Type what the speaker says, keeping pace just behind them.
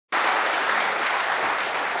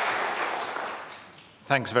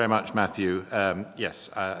Thanks very much, Matthew. Yes,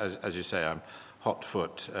 as you say, I'm hot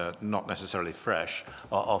foot, not necessarily fresh,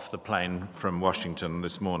 off the plane from Washington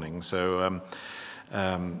this morning. So,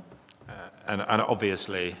 and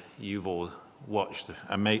obviously, you've all watched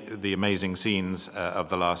the amazing scenes of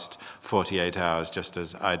the last 48 hours, just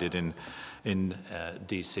as I did in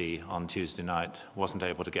DC on Tuesday night. Wasn't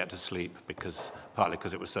able to get to sleep partly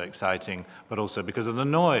because it was so exciting, but also because of the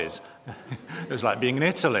noise. It was like being in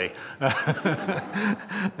Italy.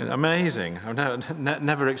 Amazing. I've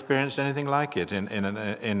never experienced anything like it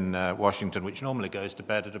in Washington, which normally goes to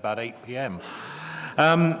bed at about 8 p.m.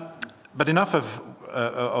 But enough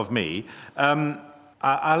of me.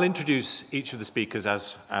 I'll introduce each of the speakers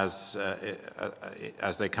as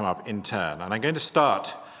they come up in turn, and I'm going to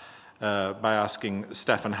start by asking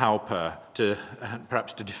Stefan Halper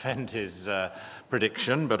perhaps to defend his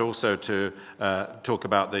prediction, but also to talk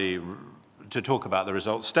about the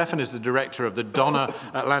results. Stefan is the director of the Donner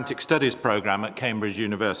Atlantic Studies program at Cambridge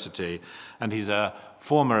University, and he's a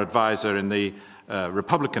former advisor in the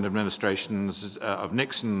Republican administrations of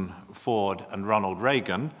Nixon, Ford, and Ronald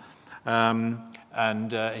Reagan.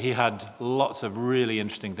 And he had lots of really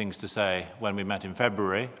interesting things to say when we met in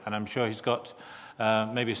February, and I'm sure he's got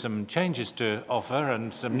maybe some changes to offer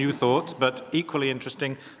and some new thoughts, but equally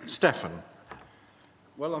interesting. Stefan.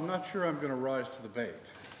 Well, I'm not sure I'm going to rise to the bait.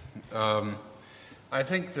 I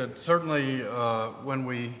think that certainly when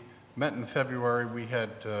we met in February, we had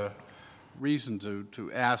reason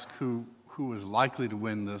to ask who was likely to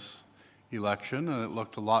win this election, and it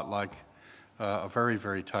looked a lot like a very,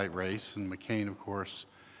 very tight race, and McCain, of course,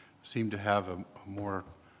 seemed to have a more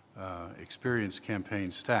experienced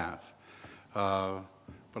campaign staff. But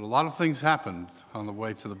a lot of things happened on the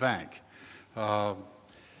way to the bank. The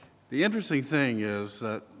interesting thing is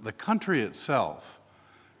that the country itself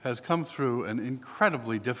has come through an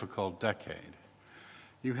incredibly difficult decade.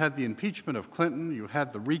 You had the impeachment of Clinton, you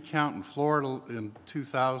had the recount in Florida in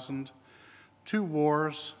 2000, 2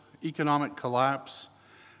 wars, economic collapse,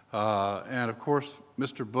 and of course,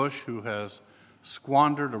 Mr. Bush, who has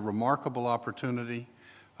squandered a remarkable opportunity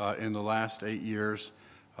in the last 8 years,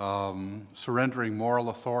 surrendering moral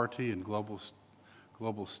authority and global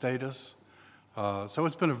status. So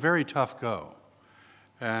it's been a very tough go.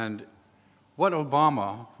 And what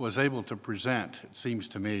Obama was able to present, it seems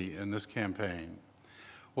to me, in this campaign,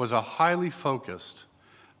 was a highly focused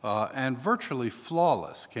and virtually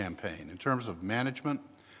flawless campaign in terms of management,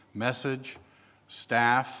 message,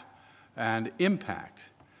 staff, and impact.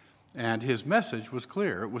 And his message was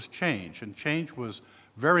clear. It was change, and change was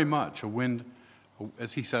very much a wind,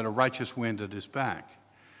 as he said, a righteous wind at his back.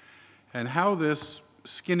 And how this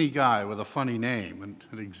skinny guy with a funny name and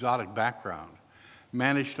an exotic background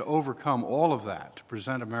managed to overcome all of that to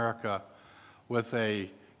present America with an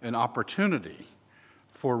opportunity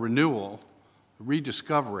for renewal,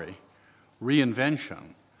 rediscovery,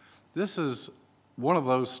 reinvention. This is one of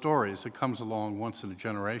those stories that comes along once in a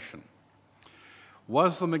generation.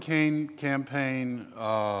 Was the McCain campaign,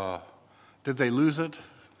 did they lose it?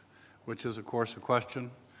 Which is, of course, a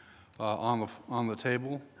question on the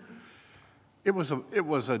table. It was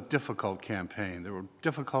a difficult campaign. There were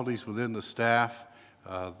difficulties within the staff.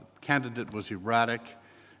 The candidate was erratic.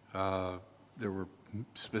 There were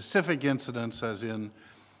specific incidents, as in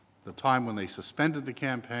the time when they suspended the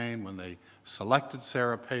campaign, when they selected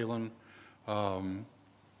Sarah Palin,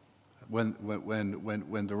 when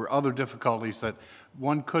there were other difficulties that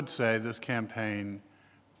one could say this campaign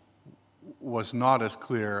was not as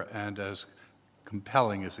clear and as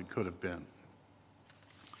compelling as it could have been.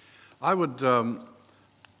 I would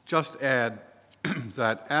just add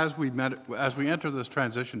that as we enter this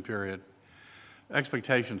transition period,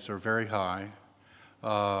 expectations are very high,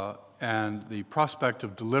 and the prospect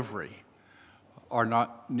of delivery are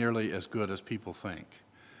not nearly as good as people think.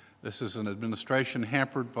 This is an administration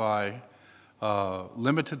hampered by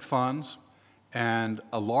limited funds, and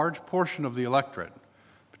a large portion of the electorate,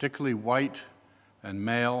 particularly white and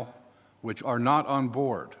male, which are not on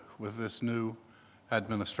board with this new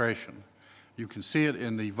administration. You can see it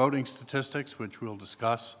in the voting statistics, which we'll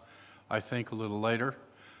discuss, I think, a little later.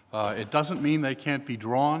 It doesn't mean they can't be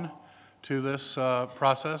drawn to this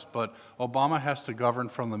process, but Obama has to govern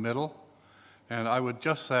from the middle. And I would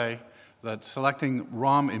just say that selecting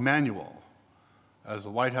Rahm Emanuel as the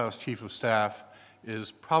White House Chief of Staff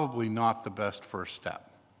is probably not the best first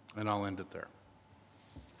step. And I'll end it there.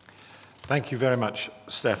 Thank you very much,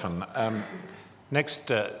 Stefan.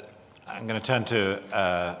 Next, I'm going to turn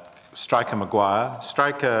to Stryker Maguire.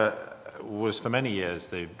 Stryker was for many years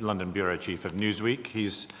the London bureau chief of Newsweek.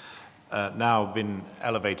 He's now been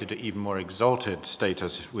elevated to even more exalted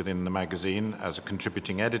status within the magazine as a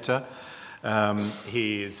contributing editor.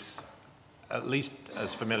 He's at least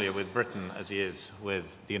as familiar with Britain as he is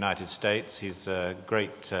with the United States. He's a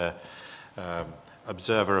great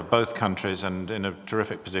observer of both countries and in a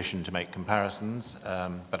terrific position to make comparisons.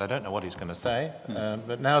 But I don't know what he's going to say.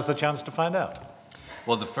 But now's the chance to find out.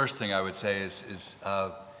 Well, the first thing I would say is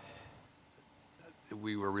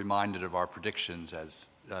we were reminded of our predictions as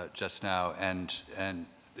just now, and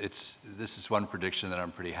this is one prediction that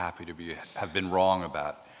I'm pretty happy to have been wrong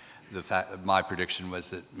about. The fact that my prediction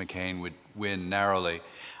was that McCain would win narrowly.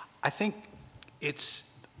 I think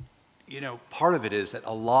it's, part of it is that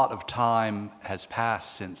a lot of time has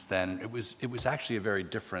passed since then. It was actually a very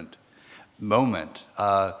different moment.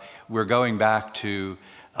 We're going back to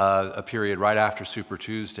a period right after Super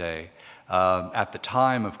Tuesday. At the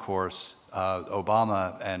time, of course,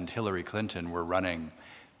 Obama and Hillary Clinton were running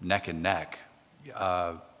neck and neck,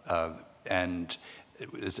 and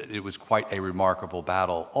it was quite a remarkable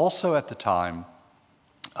battle. Also at the time,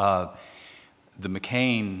 the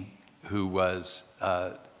McCain, who was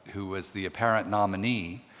the apparent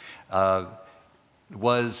nominee,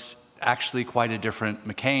 was actually quite a different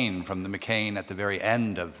McCain from the McCain at the very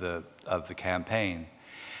end of the campaign.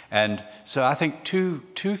 And so I think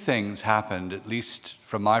two things happened, at least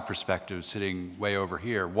from my perspective, sitting way over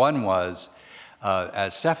here. One was,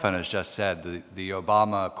 as Stefan has just said, the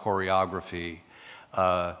Obama choreography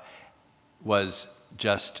was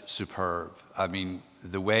just superb. I mean,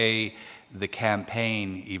 the way the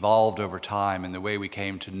campaign evolved over time and the way we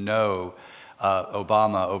came to know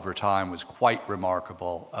Obama over time was quite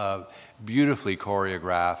remarkable, beautifully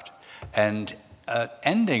choreographed, and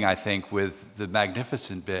ending, I think, with the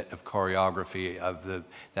magnificent bit of choreography of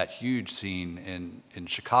that huge scene in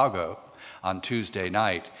Chicago on Tuesday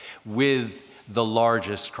night with the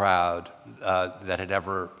largest crowd that had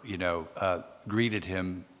ever, greeted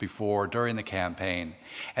him before during the campaign.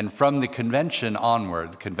 And from the convention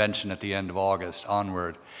onward, the convention at the end of August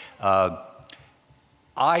onward,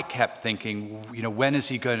 I kept thinking, when's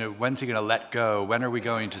he going to let go? When are we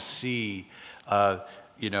going to see, the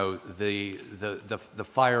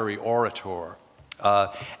fiery orator?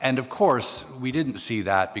 And of course, we didn't see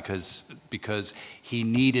that because he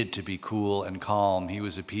needed to be cool and calm. He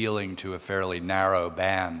was appealing to a fairly narrow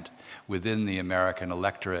band within the American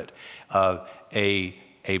electorate. A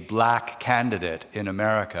black candidate in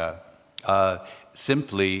America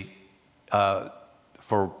simply,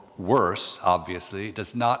 for worse, obviously,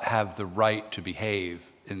 does not have the right to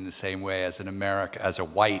behave in the same way as a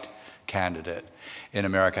white candidate in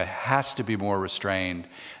America. Has to be more restrained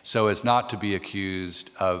so as not to be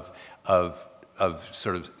accused of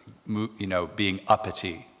sort of being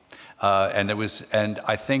uppity. And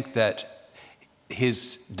I think that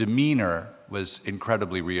his demeanor was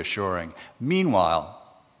incredibly reassuring. Meanwhile,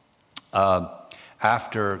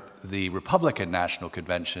 after the Republican National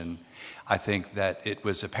Convention, I think that it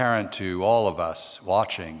was apparent to all of us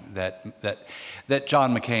watching that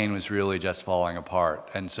John McCain was really just falling apart,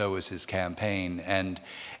 and so was his campaign, and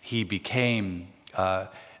he became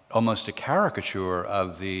almost a caricature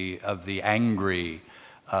of the angry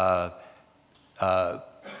John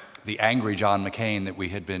McCain that we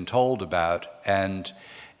had been told about. And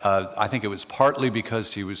I think it was partly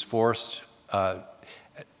because he was forced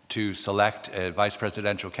to select a vice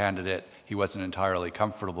presidential candidate he wasn't entirely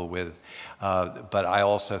comfortable with, but I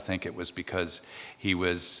also think it was because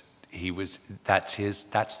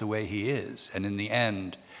that's the way he is. And in the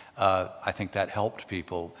end, I think that helped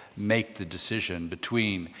people make the decision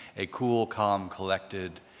between a cool, calm,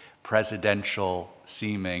 collected,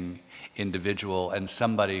 presidential-seeming individual and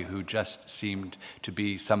somebody who just seemed to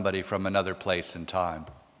be somebody from another place and time.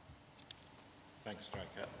 Thanks,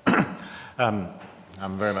 Stryker.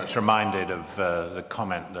 I'm very much reminded of the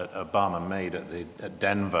comment that Obama made at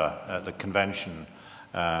Denver at the convention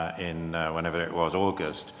in whenever it was,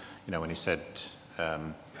 August. When he said,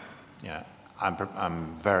 I'm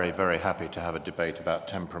very, very happy to have a debate about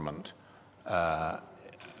temperament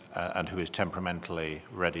and who is temperamentally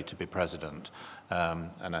ready to be president.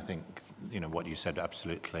 And I think what you said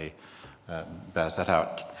absolutely bears that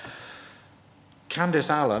out. Candice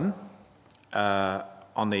Allen,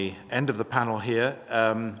 on the end of the panel here,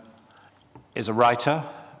 is a writer,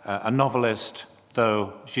 a novelist,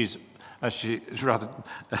 though she's, as she rather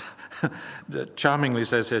charmingly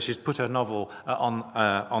says here, she's put her novel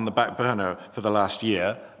on the back burner for the last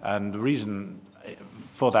year, and the reason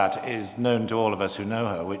for that is known to all of us who know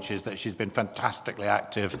her, which is that she's been fantastically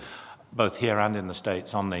active, both here and in the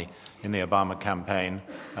States, in the Obama campaign,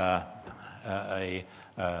 a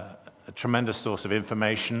a tremendous source of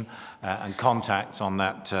information and contacts on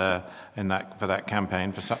that, for that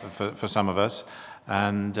campaign for some of us.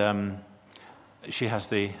 And she has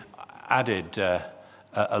the added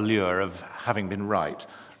allure of having been right.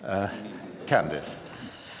 Candice.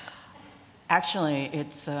 Actually,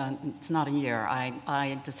 it's not a year.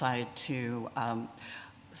 I decided to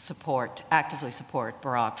actively support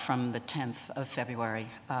Barack from the 10th of February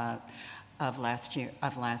of last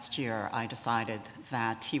year. I decided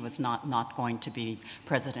that he was not going to be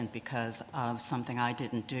president because of something I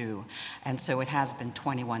didn't do. And so it has been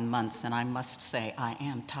 21 months, and I must say I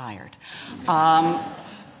am tired.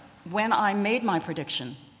 When I made my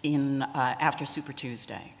prediction after Super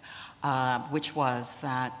Tuesday, which was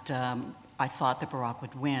that I thought that Barack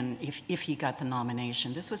would win if he got the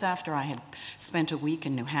nomination. This was after I had spent a week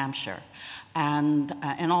in New Hampshire. And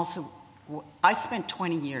also, I spent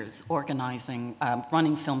 20 years organizing,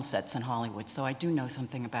 running film sets in Hollywood, so I do know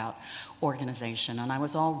something about organization. And I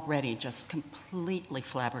was already just completely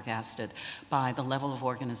flabbergasted by the level of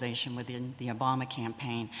organization within the Obama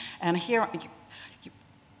campaign. And here,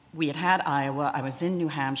 we had Iowa, I was in New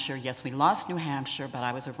Hampshire. Yes, we lost New Hampshire, but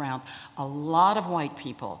I was around a lot of white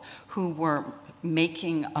people who were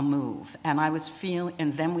making a move. And I was feeling,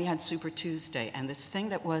 and then we had Super Tuesday, and this thing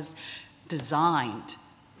that was designed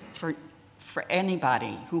for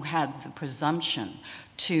anybody who had the presumption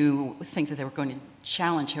to think that they were going to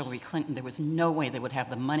challenge Hillary Clinton. There was no way they would have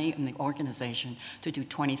the money and the organization to do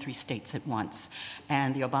 23 states at once.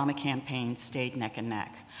 And the Obama campaign stayed neck and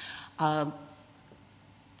neck.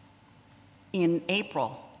 In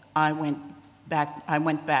April, I went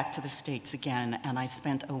back to the States again, and I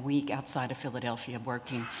spent a week outside of Philadelphia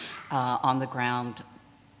working on the ground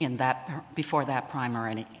before that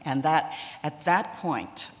primary. And at that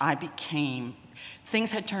point,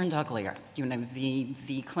 things had turned uglier. You know,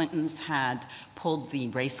 the Clintons had pulled the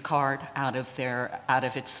race card out of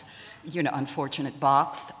its, unfortunate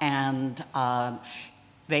box, and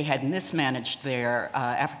they had mismanaged their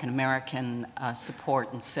African-American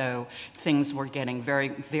support, and so things were getting very,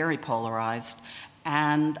 very polarized.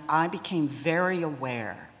 And I became very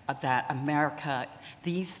aware that America,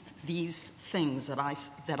 these things that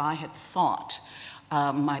I had thought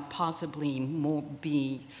might possibly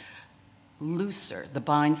be looser, the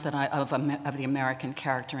binds of the American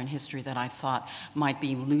character and history that I thought might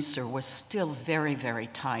be looser was still very, very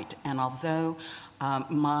tight. And although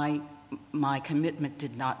my commitment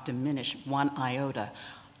did not diminish one iota,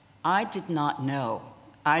 I did not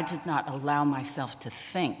allow myself to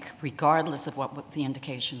think, regardless of what the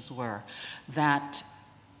indications were, that,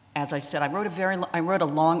 as I said, I wrote a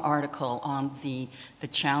long article on the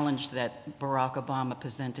challenge that Barack Obama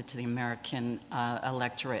presented to the American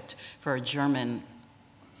electorate for a German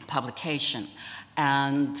publication.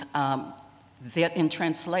 And in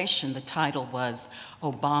translation, the title was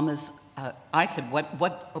Obama's I said what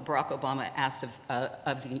Barack Obama asked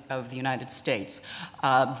of the United States.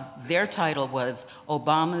 Their title was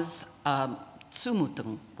Obama's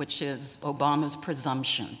Zumutung, which is Obama's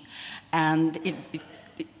presumption. And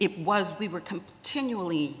we were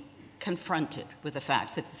continually confronted with the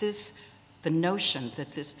fact that the notion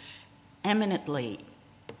that this eminently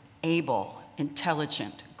able,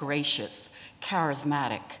 intelligent, gracious,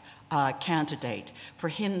 charismatic candidate, for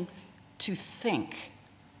him to think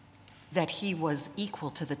that he was equal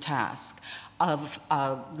to the task of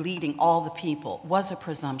leading all the people was a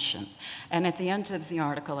presumption. And at the end of the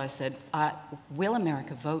article, I said, will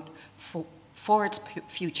America vote for its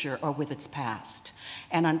future or with its past?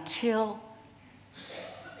 And until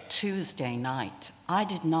Tuesday night, I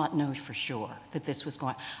did not know for sure that this was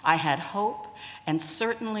going. I had hope, and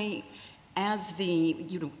certainly as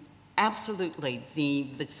absolutely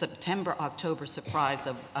the September-October surprise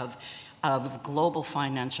of global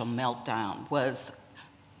financial meltdown was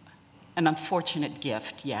an unfortunate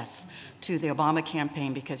gift, yes, to the Obama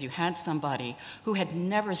campaign, because you had somebody who had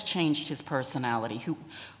never changed his personality,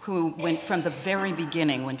 who went from the very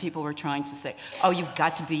beginning when people were trying to say, oh, you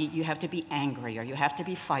have to be angry, or you have to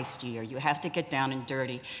be feisty, or you have to get down and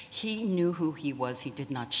dirty. He knew who he was. He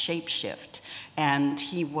did not shapeshift, and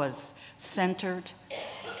he was centered.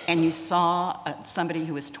 And you saw somebody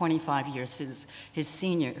who was 25 years his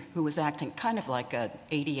senior, who was acting kind of like an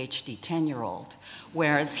ADHD 10-year-old,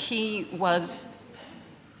 whereas he was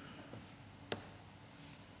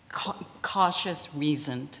cautious,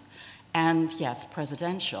 reasoned, and yes,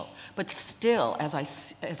 presidential. But still,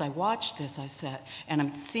 as I watched this, I said, and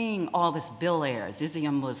I'm seeing all this Bill Ayers, is he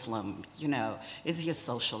a Muslim, is he a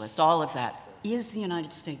socialist, all of that. Is the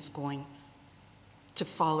United States going to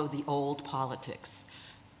follow the old politics?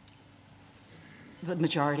 The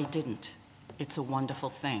majority didn't. It's a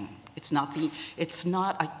wonderful thing. It's not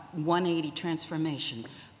a 180 transformation,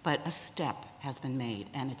 but a step has been made,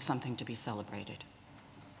 and it's something to be celebrated.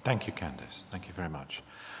 Thank you, Candice. Thank you very much.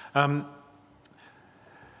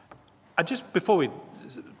 Before we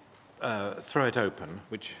throw it open,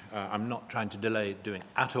 which I'm not trying to delay doing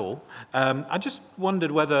at all, I just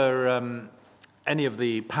wondered whether any of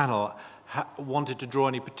the panel wanted to draw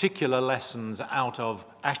any particular lessons out of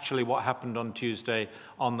actually what happened on Tuesday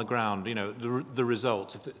on the ground, you know, the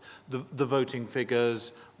results, the voting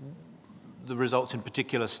figures, the results in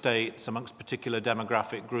particular states, amongst particular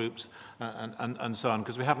demographic groups, and so on,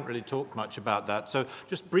 because we haven't really talked much about that. So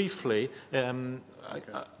just briefly,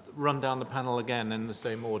 run down the panel again in the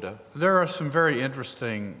same order. There are some very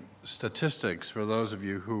interesting statistics for those of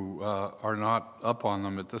you who are not up on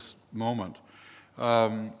them at this moment.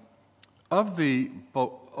 Of the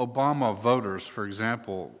Obama voters, for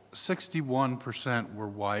example, 61% were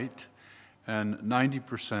white and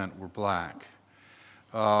 90% were black.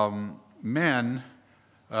 Men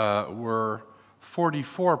were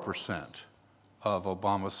 44% of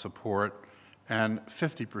Obama's support and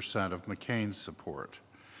 50% of McCain's support.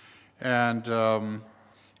 And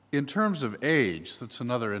in terms of age, that's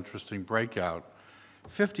another interesting breakout.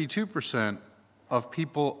 52% of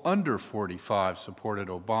people under 45 supported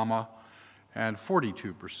Obama, and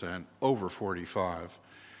 42% over 45.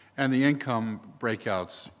 And the income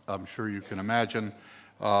breakouts, I'm sure you can imagine,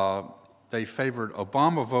 they favored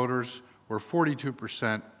Obama voters were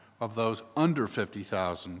 42% of those under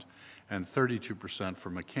 50,000 and 32% for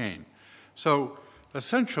McCain. So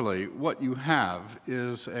essentially what you have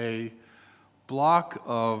is a block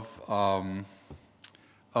of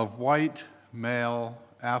white, male,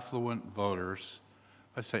 affluent voters.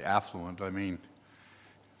 I say affluent, I mean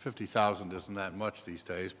 50,000 isn't that much these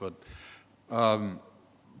days, but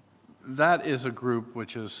that is a group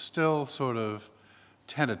which is still sort of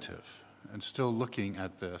tentative and still looking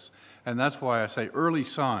at this. And that's why I say early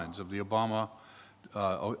signs of the Obama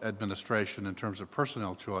administration in terms of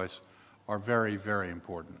personnel choice are very, very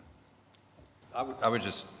important. I would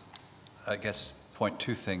just, I guess, point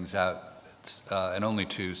two things out, and only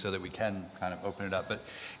two, so that we can kind of open it up. But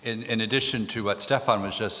in addition to what Stefan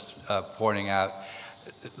was just pointing out,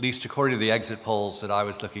 at least according to the exit polls that I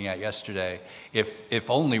was looking at yesterday, if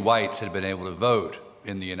only whites had been able to vote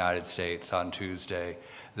in the United States on Tuesday,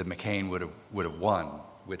 that McCain would have won,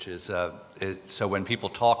 which is, so when people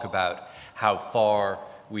talk about how far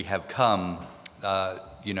we have come,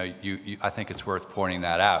 you know, I think it's worth pointing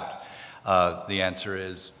that out. The answer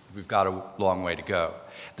is we've got a long way to go.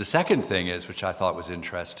 The second thing is, which I thought was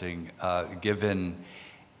interesting, given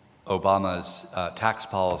Obama's tax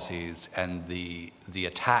policies and the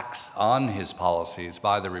attacks on his policies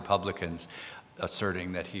by the Republicans,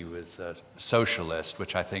 asserting that he was a socialist,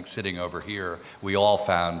 which I think sitting over here we all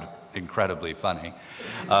found incredibly funny,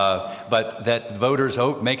 but that voters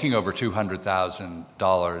making over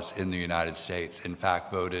 $200,000 in the United States in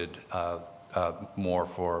fact voted more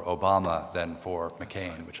for Obama than for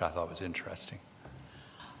McCain, which I thought was interesting.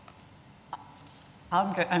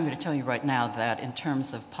 I'm going to tell you right now that in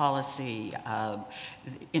terms of policy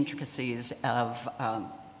intricacies of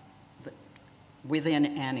within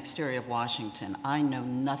and exterior of Washington, I know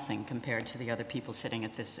nothing compared to the other people sitting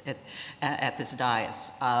at this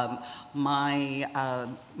dais.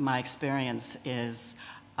 My experience is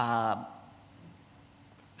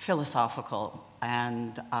philosophical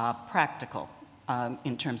and practical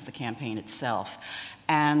in terms of the campaign itself.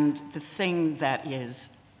 And the thing that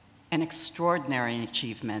is an extraordinary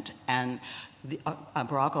achievement, and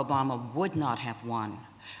Barack Obama would not have won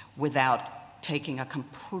without taking a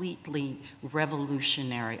completely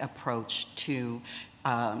revolutionary approach to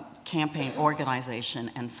campaign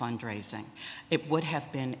organization and fundraising. It would have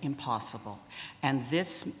been impossible. And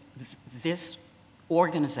this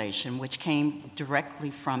organization, which came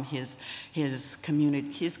directly from his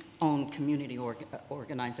own community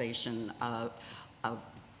organization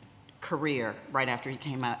career right after he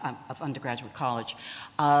came out of undergraduate college,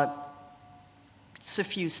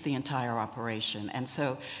 suffused the entire operation. And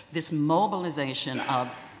so this mobilization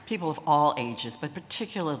of people of all ages, but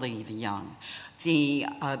particularly the young, the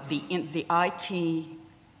IT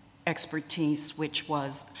expertise, which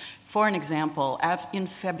was, for an example, in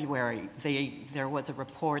February, there was a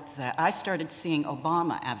report that I started seeing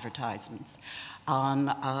Obama advertisements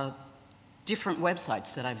on different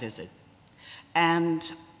websites that I visit.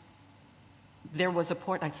 And there was a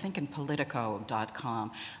report, I think in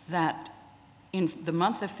Politico.com, that in the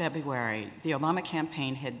month of February, the Obama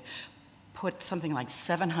campaign had put something like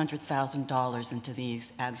 $700,000 into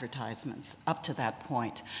these advertisements up to that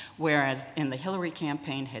point, whereas in the Hillary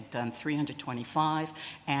campaign had done 325,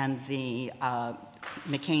 and the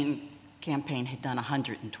McCain campaign had done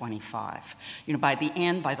 125. You know, by the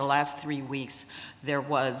end, by the last 3 weeks, there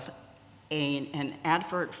was an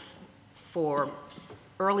advert for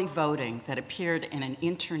early voting that appeared in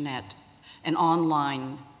an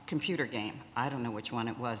online computer game. I don't know which one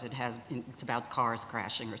it was. It's about cars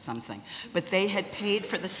crashing or something. But they had paid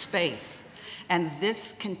for the space, and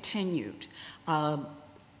this continued. At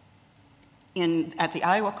the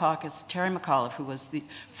Iowa caucus, Terry McAuliffe, who was the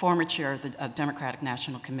former chair of the Democratic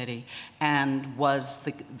National Committee and was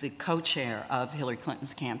the co-chair of Hillary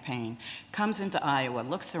Clinton's campaign, comes into Iowa,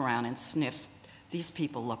 looks around and sniffs, these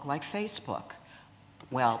people look like Facebook.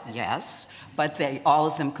 Well, yes, but all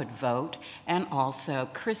of them could vote. And also,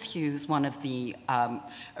 Chris Hughes, one of the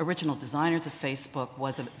original designers of Facebook,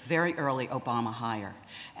 was a very early Obama hire.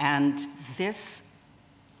 And this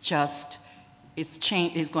just it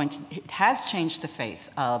has changed the face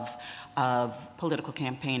of political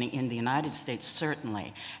campaigning in the United States,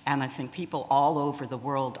 certainly. And I think people all over the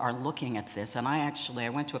world are looking at this. And I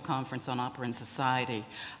went to a conference on opera and society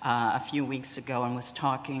a few weeks ago and was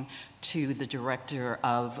talking to the director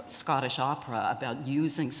of Scottish Opera about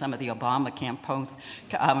using some of the Obama campaign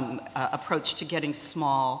approach to getting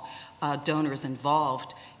small donors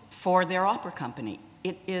involved for their opera company.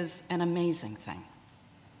 It is an amazing thing.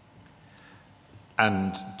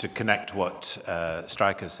 And to connect what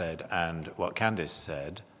Stryker said and what Candice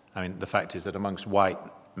said, I mean, the fact is that amongst white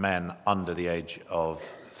men under the age of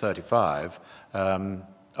 35,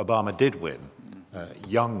 Obama did win.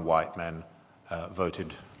 Young white men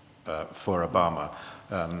voted for Obama.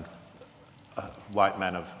 White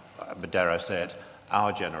men of, dare I say it,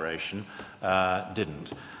 our generation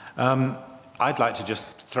didn't. I'd like to just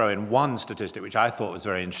throw in one statistic which I thought was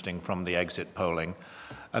very interesting from the exit polling,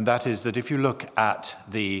 and that is that if you look at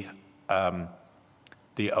the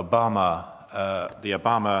Obama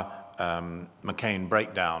McCain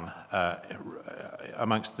breakdown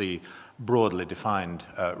amongst the broadly defined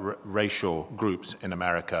racial groups in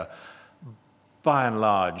America, by and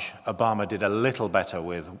large, Obama did a little better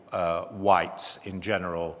with whites in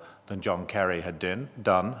general than John Kerry had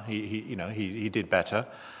done. He did better.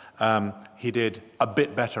 He did a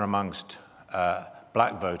bit better amongst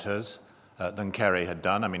black voters than Kerry had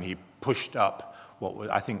done. I mean, he pushed up what was,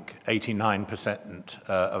 I think, 89%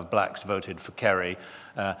 of blacks voted for Kerry,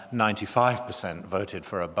 95% voted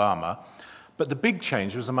for Obama. But the big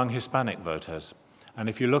change was among Hispanic voters. And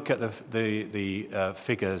if you look at the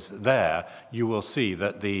figures there, you will see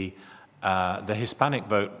that the Hispanic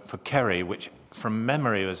vote for Kerry, which from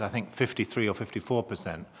memory was, I think, 53 or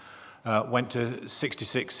 54%, went to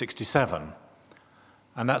 66, 67.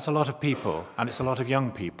 And that's a lot of people, and it's a lot of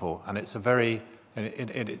young people, and it's a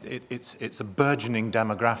it's a burgeoning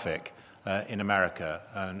demographic in America,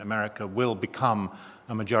 and America will become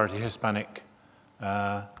a majority Hispanic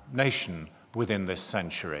nation within this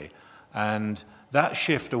century. And that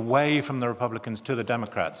shift away from the Republicans to the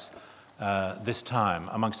Democrats this time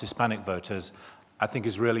amongst Hispanic voters, I think,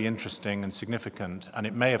 is really interesting and significant, and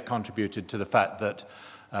it may have contributed to the fact that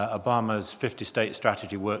Obama's 50-state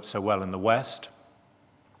strategy worked so well in the West,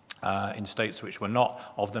 in states which were not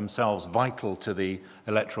of themselves vital to the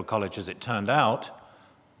Electoral College as it turned out,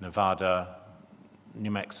 Nevada,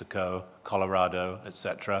 New Mexico, Colorado,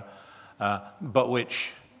 etc., but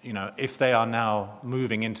which, if they are now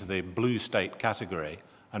moving into the blue state category,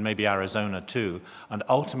 and maybe Arizona too, and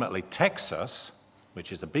ultimately Texas,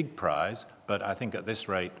 which is a big prize, but I think at this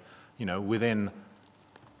rate, within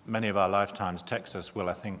many of our lifetimes, Texas will,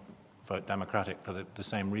 I think, vote Democratic for the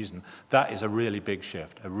same reason. That is a really big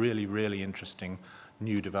shift, a really, really interesting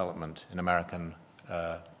new development in American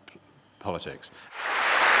politics.